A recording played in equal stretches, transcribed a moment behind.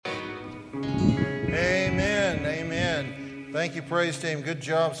Amen. Amen. Thank you, praise team. Good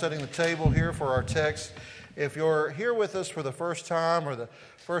job setting the table here for our text. If you're here with us for the first time or the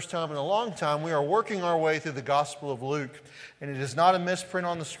first time in a long time, we are working our way through the Gospel of Luke. And it is not a misprint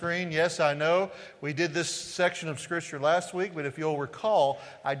on the screen. Yes, I know we did this section of Scripture last week, but if you'll recall,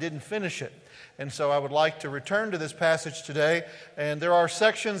 I didn't finish it. And so I would like to return to this passage today. And there are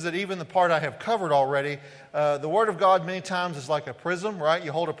sections that even the part I have covered already, the Word of God many times is like a prism, right?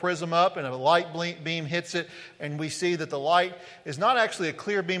 You hold a prism up and a light beam hits it, and we see that the light is not actually a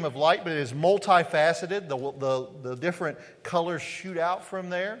clear beam of light, but it is multifaceted. The different colors shoot out from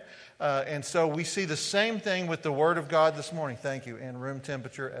there. And so we see the same thing with the Word of God this morning. Thank you. And room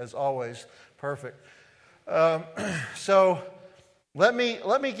temperature, as always, perfect. So let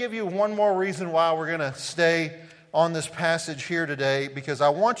me give you one more reason why we're going to stay on this passage here today, because I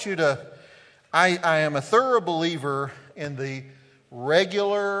want you to, I am a thorough believer in the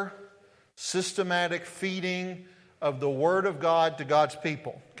regular, systematic feeding of the Word of God to God's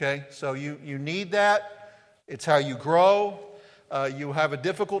people. Okay? So you need that. It's how you grow. You have a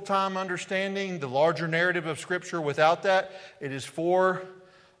difficult time understanding the larger narrative of Scripture without that. It is for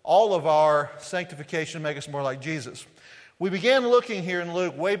all of our sanctification to make us more like Jesus. We began looking here in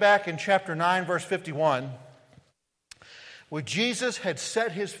Luke way back in chapter 9, verse 51, where Jesus had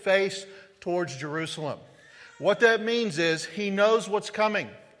set his face towards Jerusalem. What that means is he knows what's coming.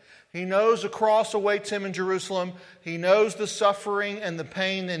 He knows a cross awaits him in Jerusalem. He knows the suffering and the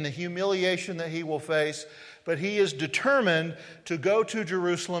pain and the humiliation that he will face. But he is determined to go to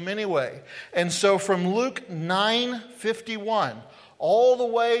Jerusalem anyway. And so from Luke 9:51 all the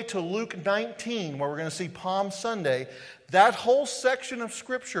way to Luke 19, where we're going to see Palm Sunday, that whole section of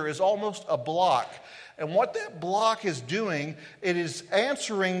Scripture is almost a block. And what that block is doing, it is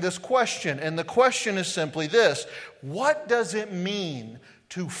answering this question. And the question is simply this: what does it mean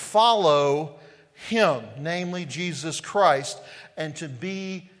to follow Him, namely Jesus Christ, and to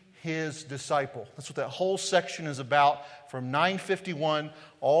be His disciple? That's what that whole section is about, from 9:51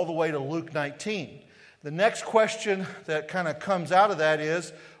 all the way to Luke 19. The next question that kind of comes out of that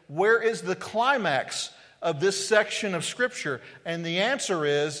is, where is the climax of this section of Scripture? And the answer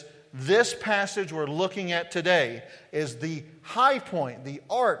is, this passage we're looking at today is the high point, the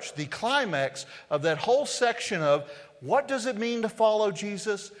arch, the climax of that whole section of what does it mean to follow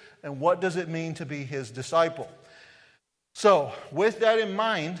Jesus and what does it mean to be His disciple. So, with that in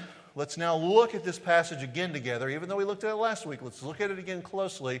mind, let's now look at this passage again together. Even though we looked at it last week, let's look at it again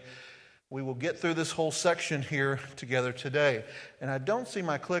closely. We will get through this whole section here together today. And I don't see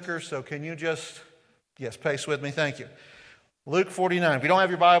my clicker, so can you just, yes, pace with me, thank you. Luke 49. If you don't have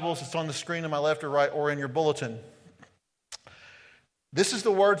your Bibles, it's on the screen on my left or right or in your bulletin. This is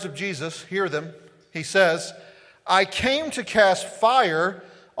the words of Jesus. Hear them. He says, "I came to cast fire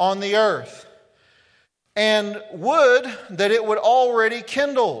on the earth, and would that it would already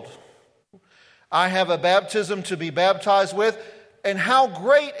kindled. I have a baptism to be baptized with, and how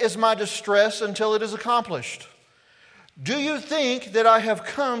great is my distress until it is accomplished. Do you think that I have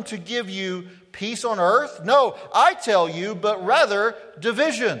come to give you peace on earth? No, I tell you, but rather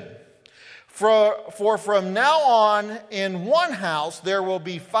division. For from now on in one house there will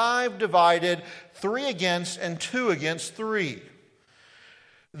be 5 divided, 3 against and 2 against 3.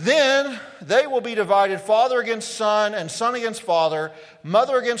 Then they will be divided, father against son and son against father,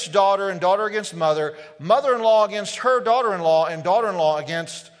 mother against daughter and daughter against mother, mother-in-law against her daughter-in-law and daughter-in-law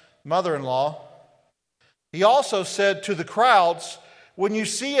against mother-in-law." He also said to the crowds, "When you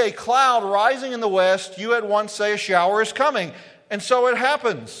see a cloud rising in the west, you at once say a shower is coming, and so it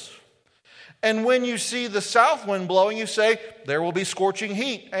happens. And when you see the south wind blowing, you say, there will be scorching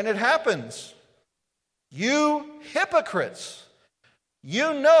heat, and it happens. You hypocrites!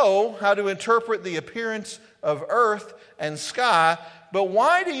 You know how to interpret the appearance of earth and sky, but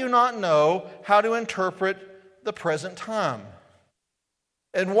why do you not know how to interpret the present time?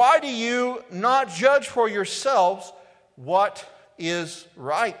 And why do you not judge for yourselves what is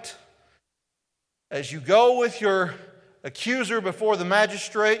right? As you go with your accuser before the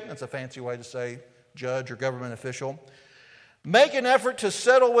magistrate," that's a fancy way to say judge or government official, "make an effort to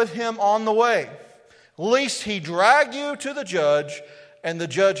settle with him on the way, lest he drag you to the judge, and the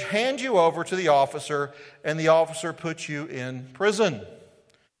judge hand you over to the officer, and the officer put you in prison.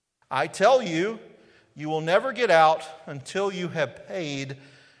 I tell you, you will never get out until you have paid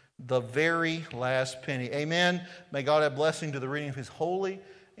the very last penny." Amen. May God have blessing to the reading of His holy,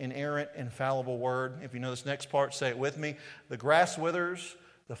 inerrant, infallible word. If you know this next part, say it with me. The grass withers,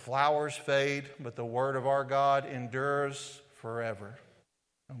 the flowers fade, but the word of our God endures forever.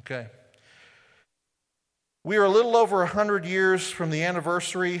 Okay. We are a little over 100 years from the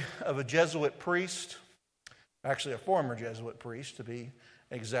anniversary of a Jesuit priest, actually a former Jesuit priest to be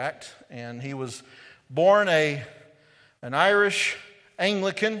exact, and he was born an Irish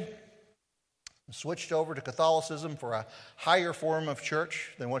Anglican, switched over to Catholicism for a higher form of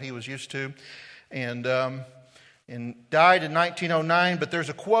church than what he was used to, and died in 1909. But there's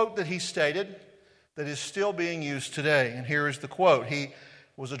a quote that he stated that is still being used today, and here is the quote. He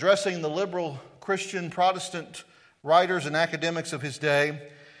was addressing the liberal Christian Protestant writers and academics of his day,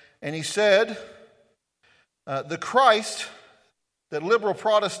 and he said, the Christ that liberal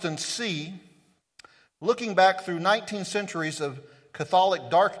Protestants see, looking back through 19 centuries of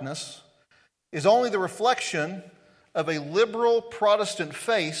Catholic darkness, is only the reflection of a liberal Protestant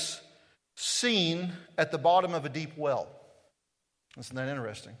face seen at the bottom of a deep well. Isn't that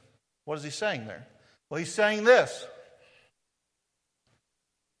interesting? What is he saying there? Well, he's saying this.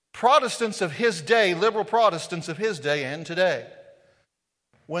 Protestants of his day, liberal Protestants of his day and today,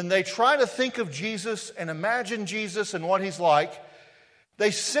 when they try to think of Jesus and imagine Jesus and what he's like,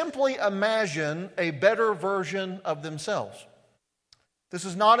 they simply imagine a better version of themselves. This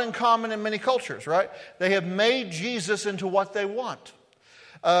is not uncommon in many cultures, right? They have made Jesus into what they want.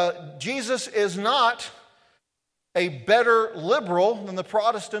 Jesus is not a better liberal than the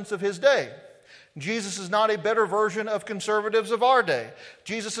Protestants of his day. Jesus is not a better version of conservatives of our day.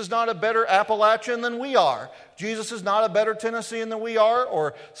 Jesus is not a better Appalachian than we are. Jesus is not a better Tennessean than we are,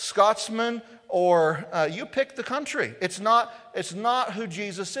 or Scotsman, or you pick the country. It's not who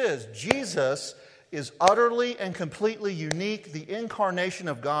Jesus is. Jesus is utterly and completely unique, the incarnation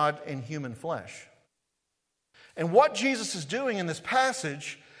of God in human flesh. And what Jesus is doing in this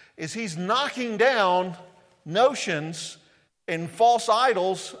passage is he's knocking down notions and false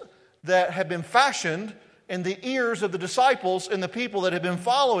idols that have been fashioned in the ears of the disciples and the people that have been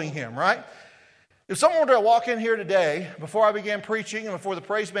following him, right? If someone were to walk in here today, before I began preaching and before the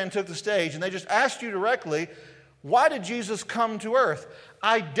praise band took the stage, and they just asked you directly, why did Jesus come to earth?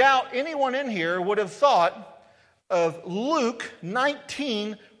 I doubt anyone in here would have thought of Luke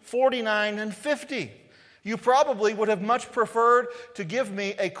 19, 49, and 50. You probably would have much preferred to give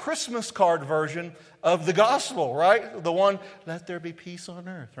me a Christmas card version of the gospel, right? The one, let there be peace on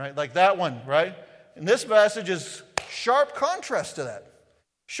earth, right? Like that one, right? And this passage is sharp contrast to that.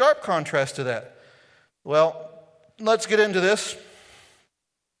 Sharp contrast to that. Well, let's get into this.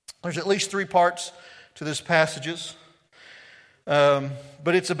 There's at least 3 parts to this passages. But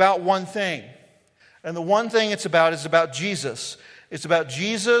it's about one thing. And the one thing it's about is about Jesus. It's about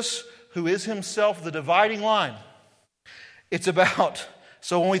Jesus, who is himself the dividing line.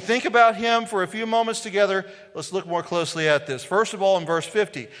 So when we think about him for a few moments together, let's look more closely at this. First of all, in verse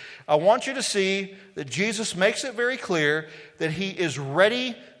 50, I want you to see that Jesus makes it very clear that he is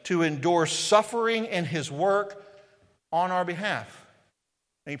ready to endure suffering in his work on our behalf.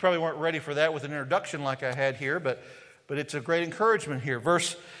 And you probably weren't ready for that with an introduction like I had here, but it's a great encouragement here.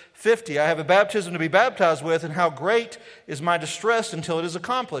 Verse 50, I have a baptism to be baptized with, and how great is my distress until it is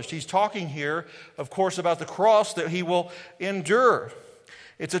accomplished. He's talking here, of course, about the cross that he will endure.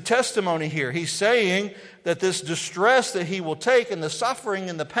 It's a testimony here. He's saying that this distress that he will take and the suffering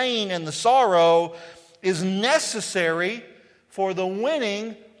and the pain and the sorrow is necessary for the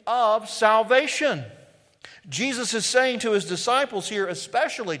winning of salvation. Jesus is saying to his disciples here,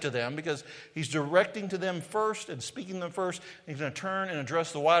 especially to them, because he's directing to them first and speaking to them first. He's going to turn and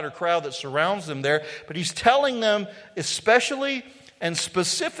address the wider crowd that surrounds them there. But he's telling them, especially and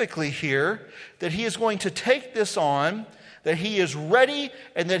specifically here, that he is going to take this on, that he is ready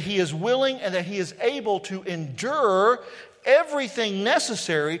and that he is willing and that he is able to endure everything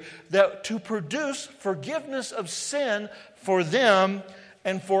necessary to produce forgiveness of sin for them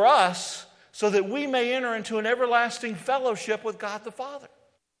and for us, so that we may enter into an everlasting fellowship with God the Father.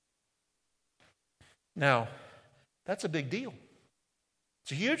 Now, that's a big deal.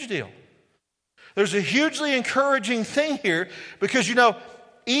 It's a huge deal. There's a hugely encouraging thing here because,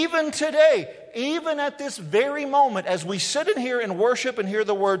 even today, even at this very moment, as we sit in here and worship and hear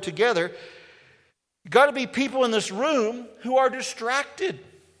the word together, you've got to be people in this room who are distracted.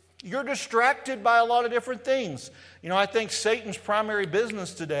 You're distracted by a lot of different things. I think Satan's primary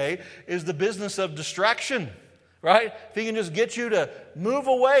business today is the business of distraction, right? If he can just get you to move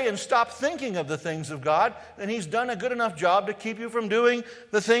away and stop thinking of the things of God, then he's done a good enough job to keep you from doing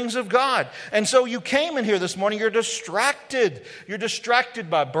the things of God. And so you came in here this morning, you're distracted. You're distracted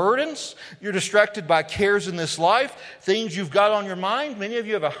by burdens. You're distracted by cares in this life, things you've got on your mind. Many of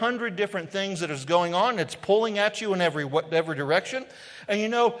you have 100 different things that is going on. It's pulling at you in every direction.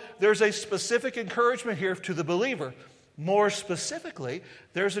 And there's a specific encouragement here to the believer. more specifically,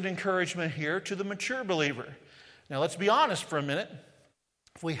 there's an encouragement here to the mature believer. Now, let's be honest for a minute.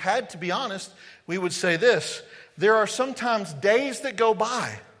 If we had to be honest, we would say this. There are sometimes days that go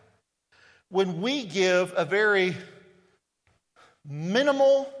by when we give a very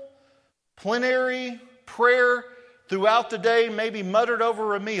minimal, plenary prayer throughout the day, maybe muttered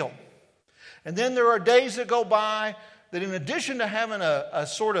over a meal. And then there are days that go by that in addition to having a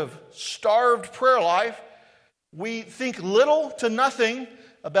sort of starved prayer life, we think little to nothing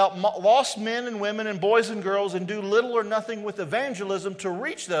about lost men and women and boys and girls and do little or nothing with evangelism to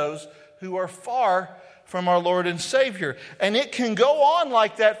reach those who are far from our Lord and Savior. And it can go on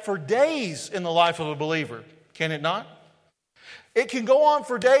like that for days in the life of a believer, can it not? It can go on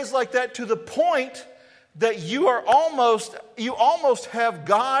for days like that to the point that you almost have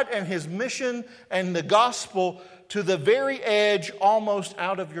God and His mission and the gospel to the very edge, almost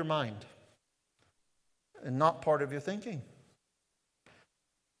out of your mind and not part of your thinking.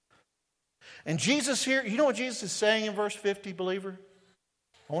 And Jesus here, you know what Jesus is saying in verse 50, believer?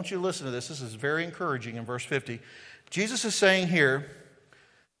 I want you to listen to this. This is very encouraging in verse 50. Jesus is saying here,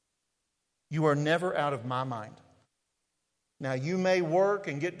 you are never out of my mind. Now, you may work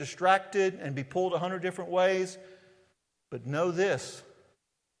and get distracted and be pulled 100 different ways, but know this,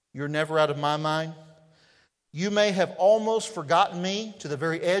 you're never out of my mind. You may have almost forgotten me to the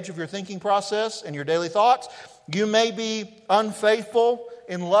very edge of your thinking process and your daily thoughts. You may be unfaithful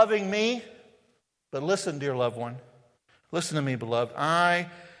in loving me, but listen, dear loved one. Listen to me, beloved. I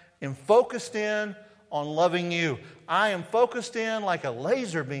am focused in on loving you. I am focused in like a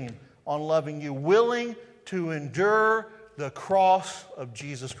laser beam on loving you, willing to endure the cross of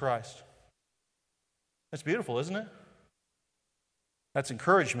Jesus Christ. That's beautiful, isn't it? That's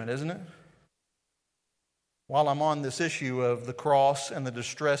encouragement, isn't it? While I'm on this issue of the cross and the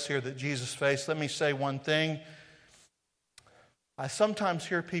distress here that Jesus faced, let me say one thing. I sometimes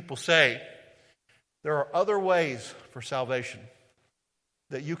hear people say there are other ways for salvation,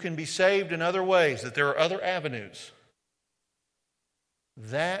 that you can be saved in other ways, that there are other avenues.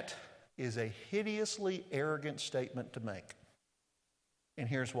 That is a hideously arrogant statement to make. And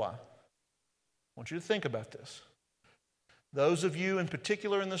here's why. I want you to think about this. Those of you in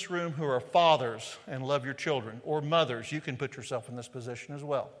particular in this room who are fathers and love your children, or mothers, you can put yourself in this position as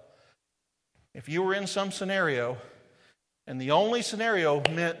well. If you were in some scenario, and the only scenario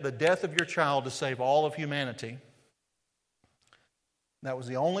meant the death of your child to save all of humanity, that was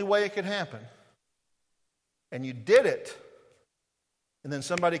the only way it could happen, and you did it, and then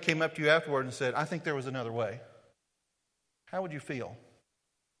somebody came up to you afterward and said, I think there was another way. How would you feel?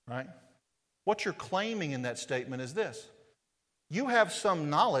 Right? What you're claiming in that statement is this. You have some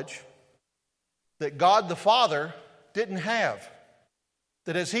knowledge that God the Father didn't have.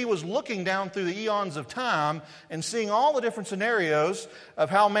 That as He was looking down through the eons of time and seeing all the different scenarios of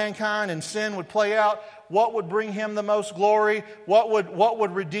how mankind and sin would play out, what would bring Him the most glory, what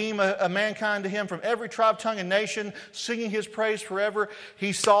would redeem a mankind to Him from every tribe, tongue, and nation, singing His praise forever,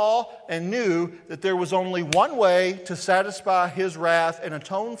 He saw and knew that there was only one way to satisfy His wrath and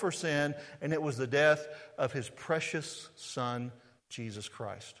atone for sin, and it was the death of His precious Son, Jesus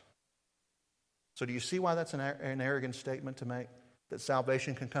Christ. So do you see why that's an arrogant statement to make? That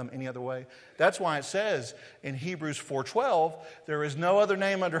salvation can come any other way. That's why it says in Hebrews 4:12, there is no other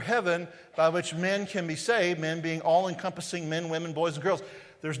name under heaven by which men can be saved, men being all-encompassing men, women, boys, and girls.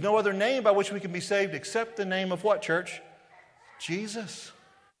 There's no other name by which we can be saved except the name of what, church? Jesus.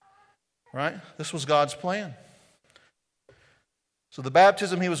 Right? This was God's plan. So the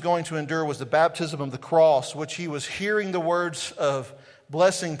baptism He was going to endure was the baptism of the cross, which He was hearing the words of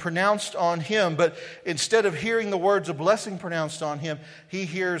blessing pronounced on Him, but instead of hearing the words of blessing pronounced on Him, He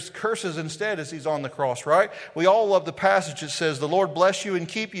hears curses instead as He's on the cross, right? We all love the passage that says, the Lord bless you and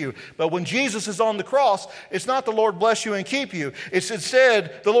keep you. But when Jesus is on the cross, it's not the Lord bless you and keep you. It's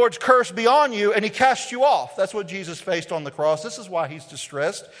instead, the Lord's curse be on you and He casts you off. That's what Jesus faced on the cross. This is why He's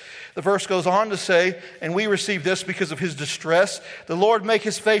distressed. The verse goes on to say, and we receive this because of His distress, the Lord make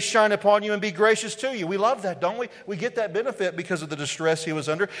His face shine upon you and be gracious to you. We love that, don't we? We get that benefit because of the distress He was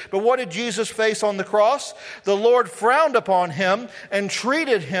under. But what did Jesus face on the cross? The Lord frowned upon Him and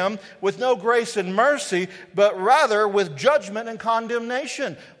treated Him with no grace and mercy, but rather with judgment and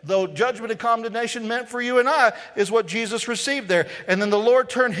condemnation. Though judgment and condemnation meant for you and I is what Jesus received there. And then the Lord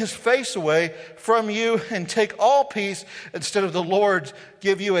turned His face away from you and take all peace instead of the Lord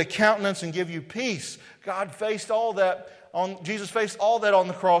give you a countenance and give you peace. Jesus faced all that on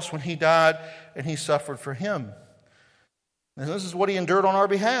the cross when He died and He suffered for Him. And this is what He endured on our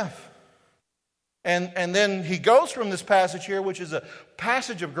behalf. And then He goes from this passage here, which is a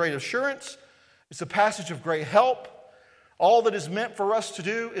passage of great assurance. It's a passage of great help. All that is meant for us to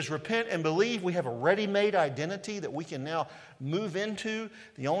do is repent and believe. We have a ready-made identity that we can now move into.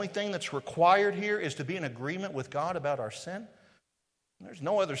 The only thing that's required here is to be in agreement with God about our sin. There's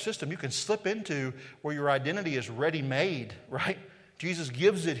no other system you can slip into where your identity is ready-made, right? Jesus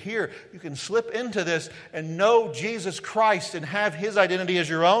gives it here. You can slip into this and know Jesus Christ and have His identity as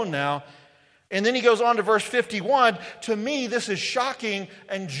your own now. And then he goes on to verse 51. To me, this is shocking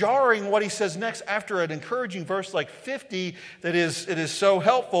and jarring what he says next after an encouraging verse like 50 it is so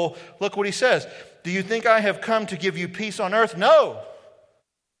helpful. Look what he says. Do you think I have come to give you peace on earth? No.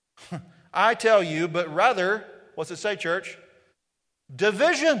 I tell you, but rather, what's it say, church?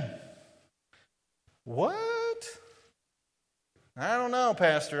 Division. What? I don't know,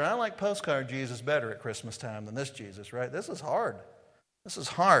 Pastor. I like postcard Jesus better at Christmas time than this Jesus, right? This is hard. This is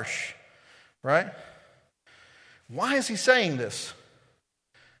harsh. Right? Why is he saying this?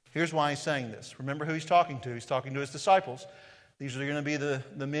 Here's why he's saying this. Remember who he's talking to. He's talking to his disciples. These are going to be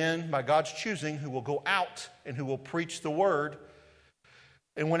the men by God's choosing who will go out and who will preach the word.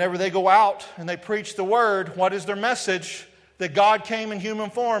 And whenever they go out and they preach the word, what is their message? That God came in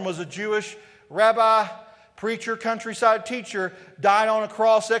human form, was a Jewish rabbi, preacher, countryside teacher, died on a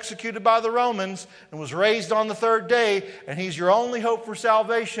cross, executed by the Romans, and was raised on the third day, and he's your only hope for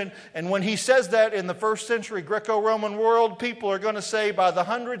salvation. And when he says that in the first century Greco-Roman world, people are going to say by the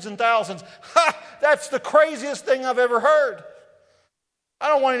hundreds and thousands, "Ha! That's the craziest thing I've ever heard. I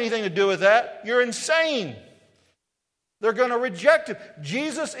don't want anything to do with that. You're insane." They're going to reject him.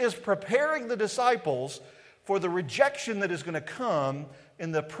 Jesus is preparing the disciples for the rejection that is going to come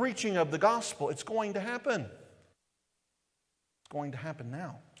in the preaching of the gospel. It's going to happen. It's going to happen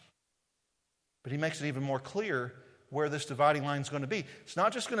now. But he makes it even more clear where this dividing line is going to be. It's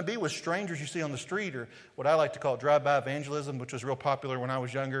not just going to be with strangers you see on the street, or what I like to call drive-by evangelism, which was real popular when I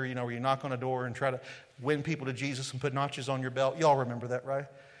was younger, where you knock on a door and try to win people to Jesus and put notches on your belt. Y'all remember that, right?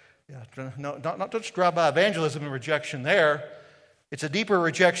 Yeah, no, not just drive-by evangelism and rejection there. It's a deeper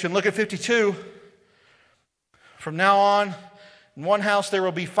rejection. Look at 52. From now on, in one house there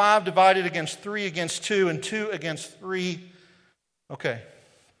will be 5 divided against 3 against 2, and 2 against 3. Okay.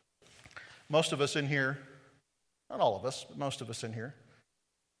 Most of us in here, not all of us, but most of us in here,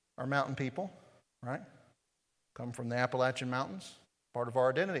 are mountain people, right? Come from the Appalachian Mountains, part of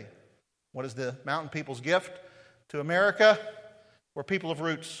our identity. What is the mountain people's gift to America? We're people of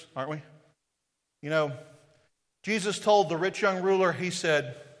roots, aren't we? Jesus told the rich young ruler, he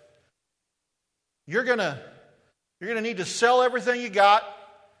said, You're going to need to sell everything you got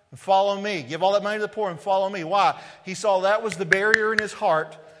and follow me. Give all that money to the poor and follow me. Why? He saw that was the barrier in his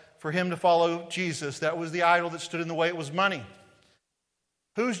heart for him to follow Jesus. That was the idol that stood in the way. It was money.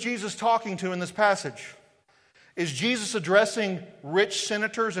 Who's Jesus talking to in this passage? Is Jesus addressing rich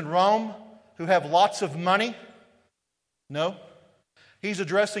senators in Rome who have lots of money? No. He's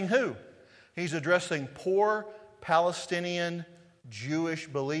addressing who? He's addressing poor Palestinian Jewish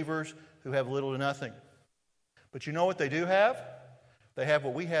believers who have little to nothing. But you know what they do have? They have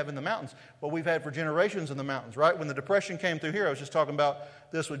what we have in the mountains. What we've had for generations in the mountains, right? When the Depression came through here, I was just talking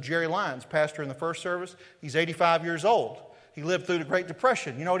about this with Jerry Lyons, pastor in the first service. He's 85 years old. He lived through the Great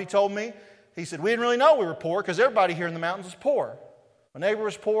Depression. You know what he told me? He said, we didn't really know we were poor because everybody here in the mountains was poor. My neighbor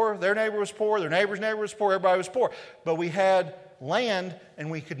was poor, their neighbor was poor, their neighbor's neighbor was poor, everybody was poor. But we had land and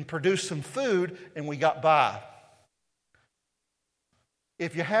we could produce some food and we got by.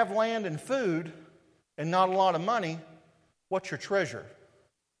 If you have land and food and not a lot of money, what's your treasure?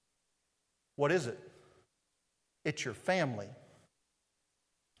 What is it? It's your family.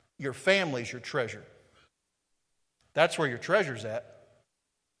 Your family's your treasure. That's where your treasure's at.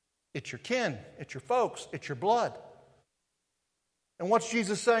 It's your kin, it's your folks, it's your blood. And what's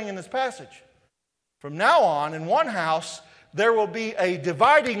Jesus saying in this passage? From now on, in one house, there will be a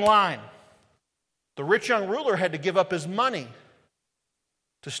dividing line. The rich young ruler had to give up his money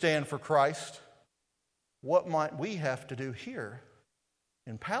to stand for Christ. What might we have to do here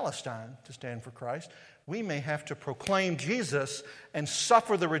in Palestine to stand for Christ? We may have to proclaim Jesus and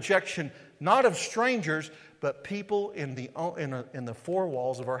suffer the rejection, not of strangers, but people in the four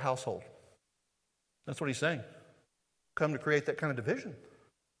walls of our household. That's what he's saying. Come to create that kind of division.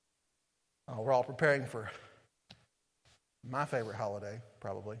 We're all preparing for my favorite holiday,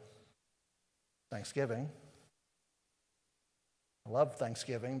 probably, Thanksgiving. I love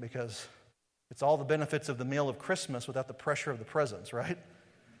Thanksgiving because it's all the benefits of the meal of Christmas without the pressure of the presents, right?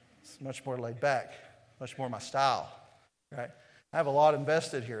 It's much more laid back, much more my style, right? I have a lot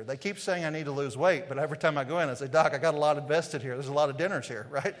invested here. They keep saying I need to lose weight, but every time I go in, I say, Doc, I got a lot invested here. There's a lot of dinners here,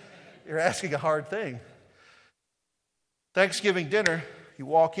 right? You're asking a hard thing. Thanksgiving dinner, you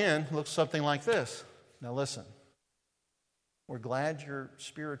walk in, it looks something like this. Now listen. We're glad you're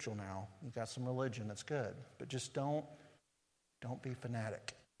spiritual now. You've got some religion. That's good. But just don't be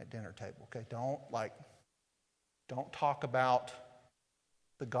fanatic at dinner table, okay? Don't talk about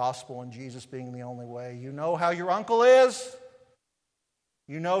the gospel and Jesus being the only way. You know how your uncle is.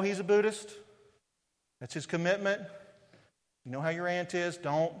 You know he's a Buddhist. That's his commitment. You know how your aunt is.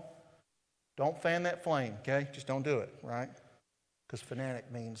 Don't fan that flame, okay? Just don't do it, right? Because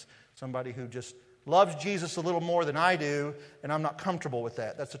fanatic means somebody who just loves Jesus a little more than I do, and I'm not comfortable with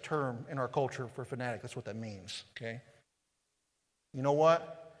that. That's a term in our culture for fanatic. That's what that means, okay? You know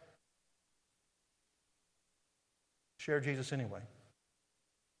what? Share Jesus anyway,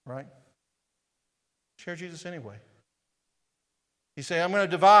 right? Share Jesus anyway. You say, I'm going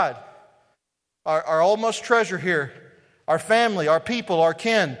to divide our almost treasure here, our family, our people, our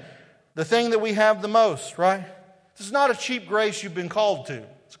kin, the thing that we have the most, right? This is not a cheap grace you've been called to.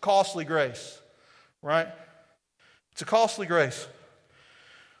 It's a costly grace, right? It's a costly grace.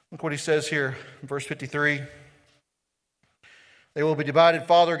 Look what he says here in verse 53. They will be divided,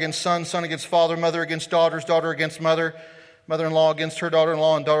 father against son, son against father, mother against daughters, daughter against mother, mother-in-law against her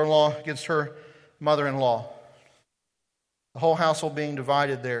daughter-in-law, and daughter-in-law against her mother-in-law. The whole household being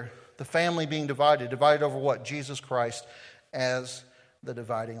divided there. The family being divided. Divided over what? Jesus Christ as the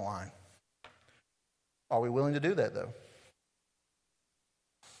dividing line. Are we willing to do that, though?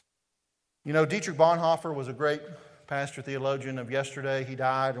 You know, Dietrich Bonhoeffer was a great pastor theologian of yesterday. He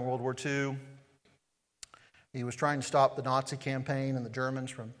died in World War II. He was trying to stop the Nazi campaign and the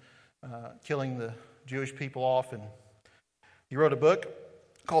Germans from killing the Jewish people off. And he wrote a book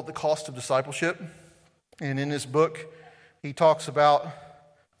called The Cost of Discipleship. And in this book, he talks about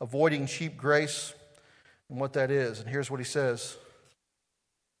avoiding cheap grace and what that is. And here's what he says.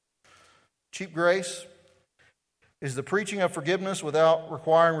 Cheap grace is the preaching of forgiveness without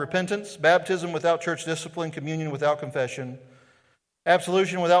requiring repentance, baptism without church discipline, communion without confession,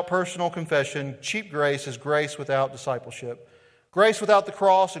 absolution without personal confession. Cheap grace is grace without discipleship. Grace without the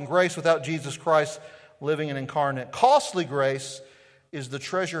cross and grace without Jesus Christ living and incarnate. Costly grace is the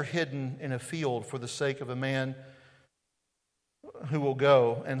treasure hidden in a field for the sake of a man who will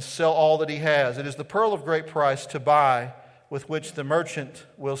go and sell all that he has. It is the pearl of great price to buy, with which the merchant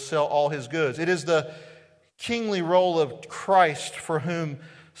will sell all his goods. It is the kingly role of Christ, for whom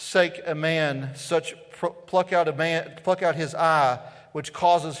sake a man such pluck out his eye, which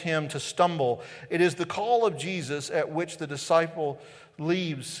causes him to stumble. It is the call of Jesus at which the disciple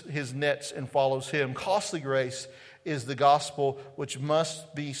leaves his nets and follows him. Costly grace is the gospel which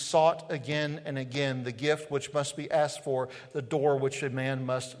must be sought again and again, the gift which must be asked for, the door which a man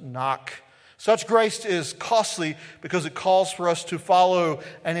must knock. Such grace is costly because it calls for us to follow,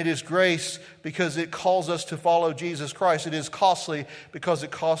 and it is grace because it calls us to follow Jesus Christ. It is costly because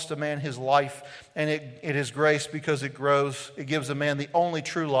it costs a man his life, and it is grace because it gives a man the only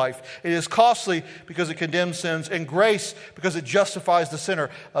true life. It is costly because it condemns sins, and grace because it justifies the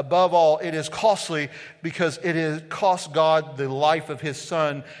sinner. Above all, it is costly because it cost God the life of his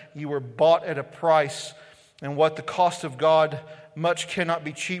Son. You were bought at a price, and what the cost of God, much cannot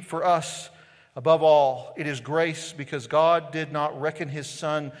be cheap for us. Above all, it is grace because God did not reckon his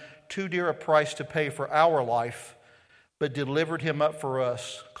Son too dear a price to pay for our life, but delivered him up for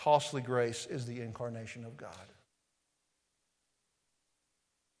us. Costly grace is the incarnation of God.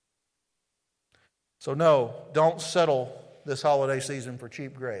 So no, don't settle this holiday season for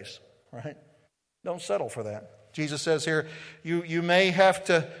cheap grace, right? Don't settle for that. Jesus says here, you may have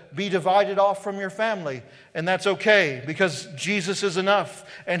to be divided off from your family, and that's okay because Jesus is enough,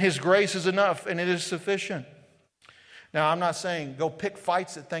 and his grace is enough, and it is sufficient. Now, I'm not saying go pick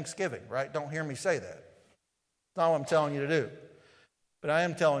fights at Thanksgiving, right? Don't hear me say that. That's not what I'm telling you to do. But I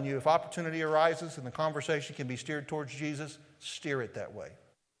am telling you, if opportunity arises and the conversation can be steered towards Jesus, steer it that way.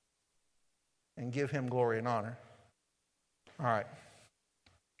 And give him glory and honor. All right.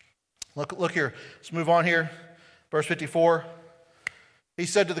 Look here. Let's move on here. Verse 54, he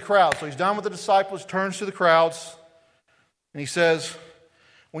said to the crowd, so he's done with the disciples, turns to the crowds, and he says,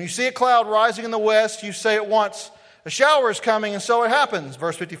 when you see a cloud rising in the west, you say at once, a shower is coming, and so it happens.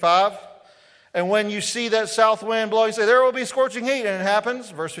 Verse 55, and when you see that south wind blow, you say, there will be scorching heat, and it happens.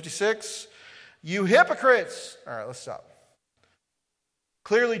 Verse 56, you hypocrites. All right, let's stop.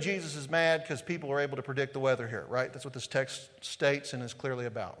 Clearly Jesus is mad because people are able to predict the weather here, right? That's what this text states and is clearly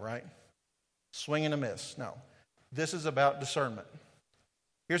about, right? Swing and a miss. No. This is about discernment.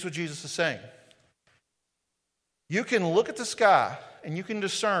 Here's what Jesus is saying. You can look at the sky and you can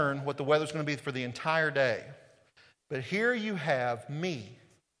discern what the weather's going to be for the entire day. But here you have me,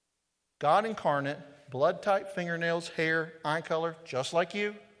 God incarnate, blood-type fingernails, hair, eye color, just like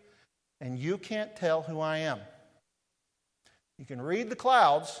you, and you can't tell who I am. You can read the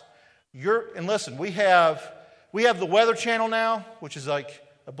clouds. And listen, we have the Weather Channel now, which is like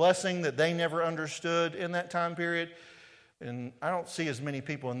a blessing that they never understood in that time period. And I don't see as many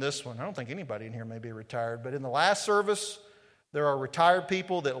people in this one. I don't think anybody in here may be retired. But in the last service, there are retired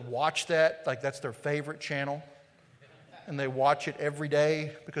people that watch that, like that's their favorite channel. And they watch it every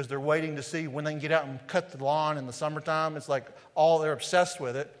day because they're waiting to see when they can get out and cut the lawn in the summertime. It's like they're obsessed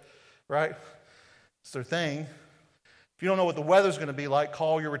with it, right? It's their thing. If you don't know what the weather's going to be like,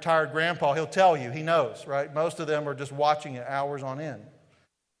 call your retired grandpa. He'll tell you. He knows, right? Most of them are just watching it hours on end.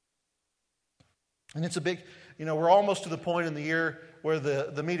 And it's a big, we're almost to the point in the year where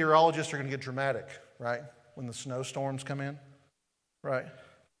the meteorologists are going to get dramatic, right? When the snowstorms come in, right?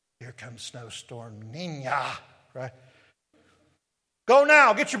 Here comes snowstorm Nina, right? Go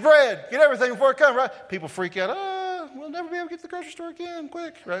now, get your bread, get everything before it comes, right? People freak out, we'll never be able to get to the grocery store again,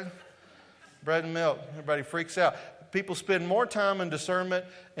 quick, right? Bread and milk, everybody freaks out. People spend more time in discernment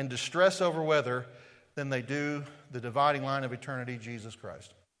and distress over weather than they do the dividing line of eternity, Jesus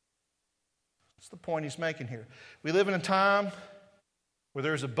Christ. That's the point he's making here. We live in a time where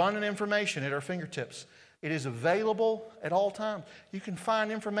there's abundant information at our fingertips. It is available at all times. You can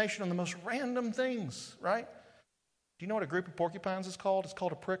find information on the most random things, right? Do you know what a group of porcupines is called? It's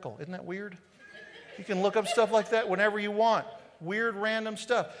called a prickle. Isn't that weird? You can look up stuff like that whenever you want. Weird, random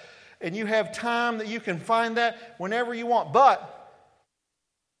stuff. And you have time that you can find that whenever you want. But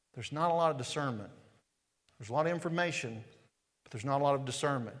there's not a lot of discernment. There's a lot of information, but there's not a lot of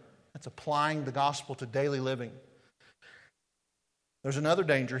discernment. That's applying the gospel to daily living. There's another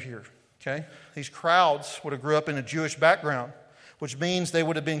danger here, okay? These crowds would have grew up in a Jewish background, which means they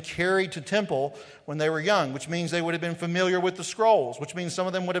would have been carried to temple when they were young, which means they would have been familiar with the scrolls, which means some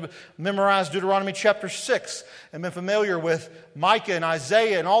of them would have memorized Deuteronomy chapter 6 and been familiar with Micah and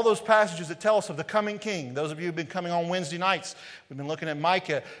Isaiah and all those passages that tell us of the coming king. Those of you who have been coming on Wednesday nights, we've been looking at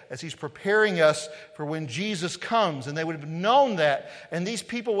Micah as he's preparing us for when Jesus comes, and they would have known that. And these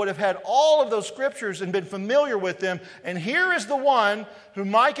people would have had all of those scriptures and been familiar with them. And here is the one who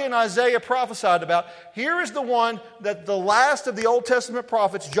Micah and Isaiah prophesied about. Here is the one that the last of the Old Testament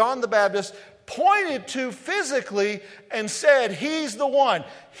prophets, John the Baptist, pointed to physically and said, he's the one.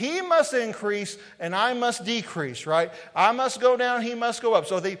 He must increase and I must decrease, right? I must go down, he must go up.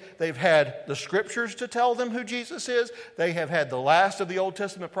 So they've had the scriptures to tell them who Jesus is. They have had the last of the Old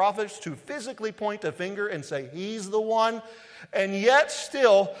Testament prophets to physically point a finger and say, he's the one. And yet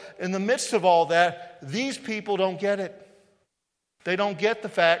still, in the midst of all that, these people don't get it. They don't get the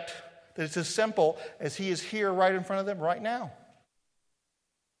fact that it's as simple as he is here right in front of them right now.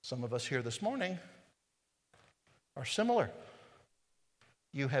 Some of us here this morning are similar.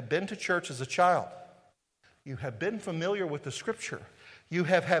 You have been to church as a child. You have been familiar with the Scripture. You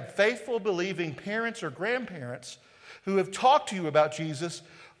have had faithful, believing parents or grandparents who have talked to you about Jesus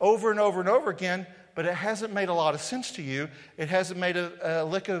over and over and over again, but it hasn't made a lot of sense to you. It hasn't made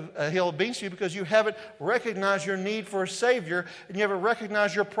a hill of beans to you because you haven't recognized your need for a Savior and you haven't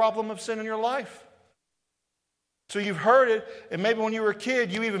recognized your problem of sin in your life. So you've heard it, and maybe when you were a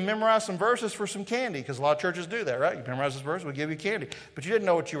kid, you even memorized some verses for some candy, because a lot of churches do that, right? You memorize this verse, we'll give you candy. But you didn't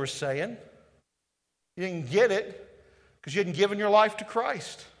know what you were saying. You didn't get it because you hadn't given your life to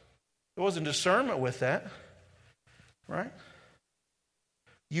Christ. There wasn't discernment with that, right?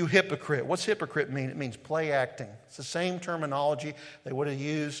 You hypocrite. What's hypocrite mean? It means play acting. It's the same terminology they would have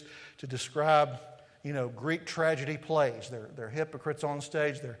used to describe, Greek tragedy plays. They're hypocrites on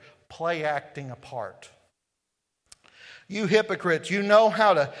stage. They're play acting a part. You hypocrites, you know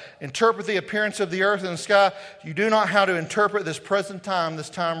how to interpret the appearance of the earth and the sky. You do not how to interpret this present time, this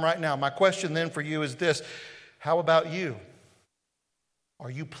time right now. My question then for you is this. How about you? Are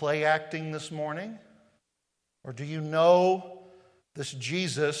you play acting this morning? Or do you know this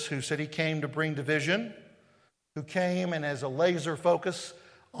Jesus who said he came to bring division, who came and has a laser focus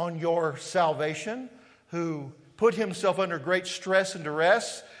on your salvation, who put himself under great stress and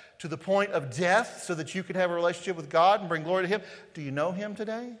duress to the point of death so that you could have a relationship with God and bring glory to him? Do you know him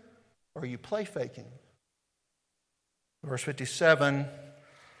today? Or are you play faking? Verse 57,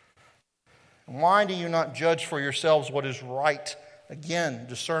 why do you not judge for yourselves what is right? Again,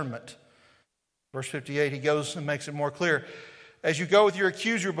 discernment. Verse 58, he goes and makes it more clear. As you go with your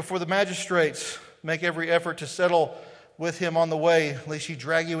accuser before the magistrates, make every effort to settle with him on the way, lest he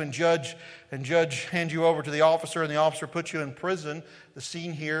drag you and judge hand you over to the officer, and the officer puts you in prison. The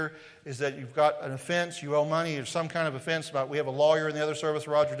scene here is that you've got an offense, you owe money, or some kind of offense. We have a lawyer in the other service,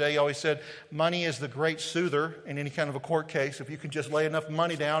 Roger Day, he always said, money is the great soother in any kind of a court case. If you can just lay enough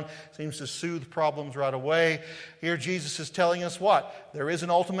money down, it seems to soothe problems right away. Here Jesus is telling us what? There is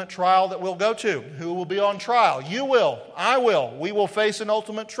an ultimate trial that we'll go to. Who will be on trial? You will. I will. We will face an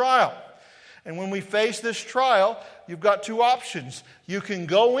ultimate trial. And when we face this trial, you've got two options. You can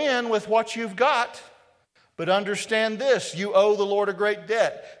go in with what you've got, but understand this, you owe the Lord a great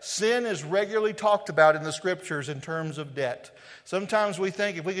debt. Sin is regularly talked about in the Scriptures in terms of debt. Sometimes we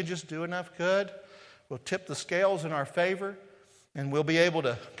think if we can just do enough good, we'll tip the scales in our favor, and we'll be able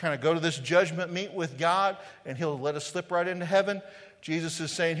to kind of go to this judgment meet with God, and He'll let us slip right into heaven. Jesus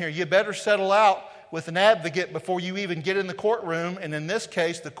is saying here, you better settle out with an advocate before you even get in the courtroom. And in this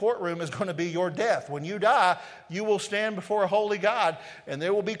case, the courtroom is going to be your death. When you die, you will stand before a holy God, and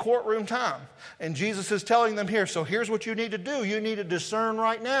there will be courtroom time. And Jesus is telling them here, so here's what you need to do. You need to discern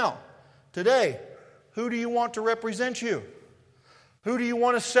right now, today, who do you want to represent you? Who do you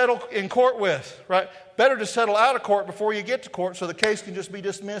want to settle in court with, right? Better to settle out of court before you get to court so the case can just be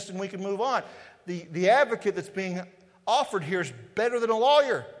dismissed and we can move on. The advocate that's being offered here is better than a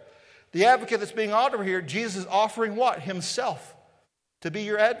lawyer. The advocate that's being offered here, Jesus is offering what? Himself to be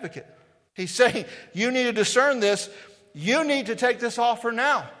your advocate. He's saying, you need to discern this. You need to take this offer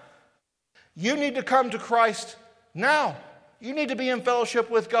now. You need to come to Christ now. You need to be in fellowship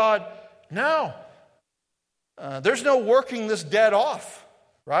with God now. There's no working this debt off,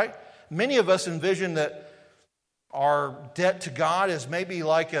 right? Many of us envision that our debt to God is maybe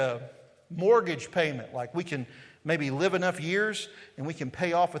like a mortgage payment, like we can maybe live enough years and we can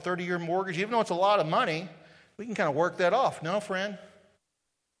pay off a 30-year mortgage. Even though it's a lot of money, we can kind of work that off. No, friend.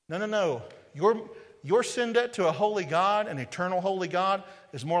 No. Your sin debt to a holy God, an eternal holy God,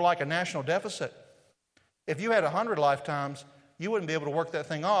 is more like a national deficit. If you had 100 lifetimes, you wouldn't be able to work that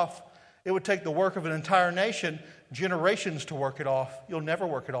thing off. It would take the work of an entire nation, generations to work it off. You'll never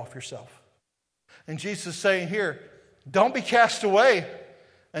work it off yourself. And Jesus is saying here, don't be cast away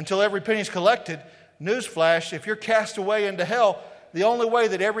until every penny is collected. Newsflash, if you're cast away into hell, the only way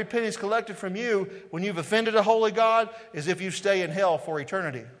that every penny is collected from you when you've offended a holy God is if you stay in hell for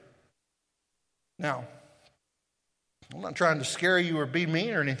eternity. Now, I'm not trying to scare you or be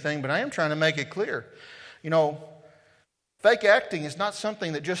mean or anything, but I am trying to make it clear. You know, fake acting is not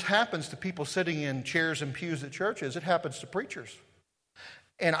something that just happens to people sitting in chairs and pews at churches. It happens to preachers.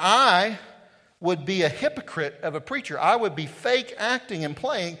 And I would be a hypocrite of a preacher. I would be fake acting and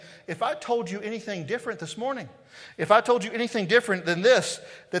playing if I told you anything different this morning. If I told you anything different than this,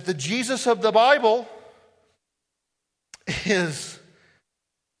 that the Jesus of the Bible is,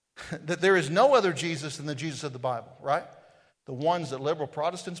 that there is no other Jesus than the Jesus of the Bible, right? The ones that liberal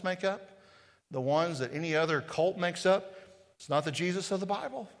Protestants make up, the ones that any other cult makes up, it's not the Jesus of the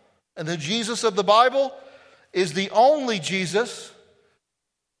Bible. And the Jesus of the Bible is the only Jesus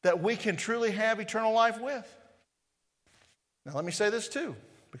that we can truly have eternal life with. Now let me say this too,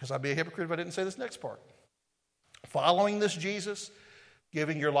 because I'd be a hypocrite if I didn't say this next part. Following this Jesus,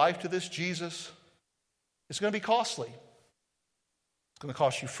 giving your life to this Jesus, it's going to be costly. It's going to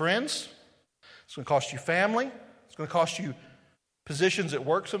cost you friends. It's going to cost you family. It's going to cost you positions at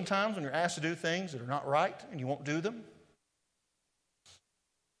work sometimes when you're asked to do things that are not right and you won't do them.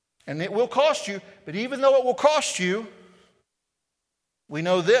 And it will cost you, but even though it will cost you, we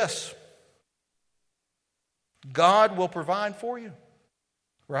know this: God will provide for you,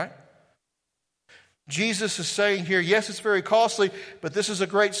 right? Jesus is saying here, yes, it's very costly, but this is a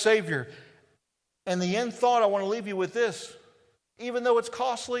great Savior. And the end thought, I want to leave you with this: even though it's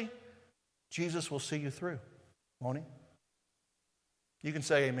costly, Jesus will see you through, won't He? You can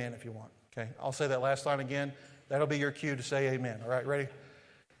say amen if you want. Okay, I'll say that last line again. That'll be your cue to say amen. All right, ready?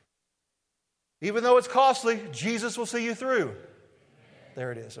 Even though it's costly, Jesus will see you through.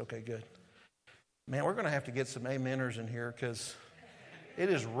 There it is. Okay, good. Man, we're going to have to get some ameners in here because it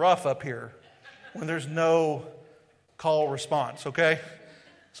is rough up here when there's no call response, okay?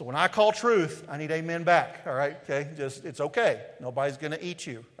 So when I call truth, I need amen back, all right? Okay, just it's okay. Nobody's going to eat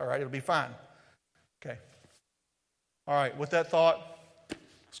you, all right? It'll be fine. Okay. All right, with that thought,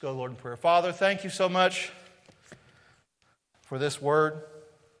 let's go to the Lord in prayer. Father, thank you so much for this word.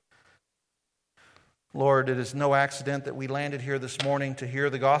 Lord, it is no accident that we landed here this morning to hear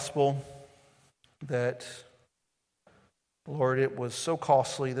the gospel, that, Lord, it was so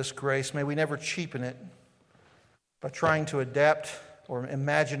costly, this grace. May we never cheapen it by trying to adapt or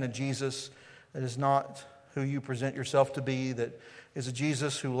imagine a Jesus that is not who you present yourself to be, that is a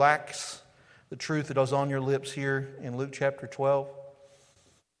Jesus who lacks the truth that is on your lips here in Luke chapter 12.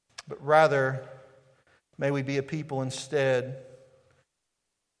 But rather, may we be a people instead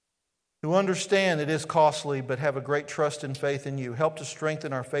who understand it is costly, but have a great trust and faith in you. Help to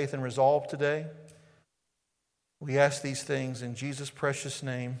strengthen our faith and resolve today. We ask these things in Jesus' precious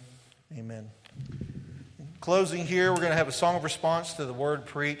name. Amen. In closing here, we're going to have a song of response to the word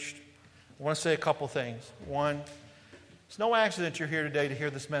preached. I want to say a couple things. One, it's no accident you're here today to hear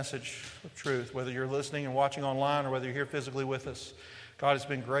this message of truth, whether you're listening and watching online or whether you're here physically with us. God has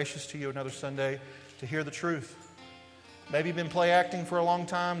been gracious to you another Sunday to hear the truth. Maybe you've been play acting for a long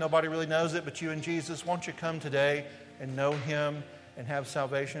time. Nobody really knows it but you and Jesus. Won't you come today and know Him and have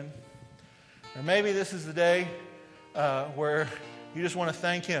salvation? Or maybe this is the day where you just want to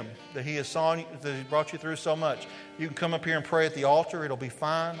thank Him that He that He brought you through so much. You can come up here and pray at the altar. It'll be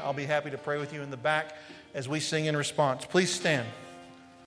fine. I'll be happy to pray with you in the back as we sing in response. Please stand.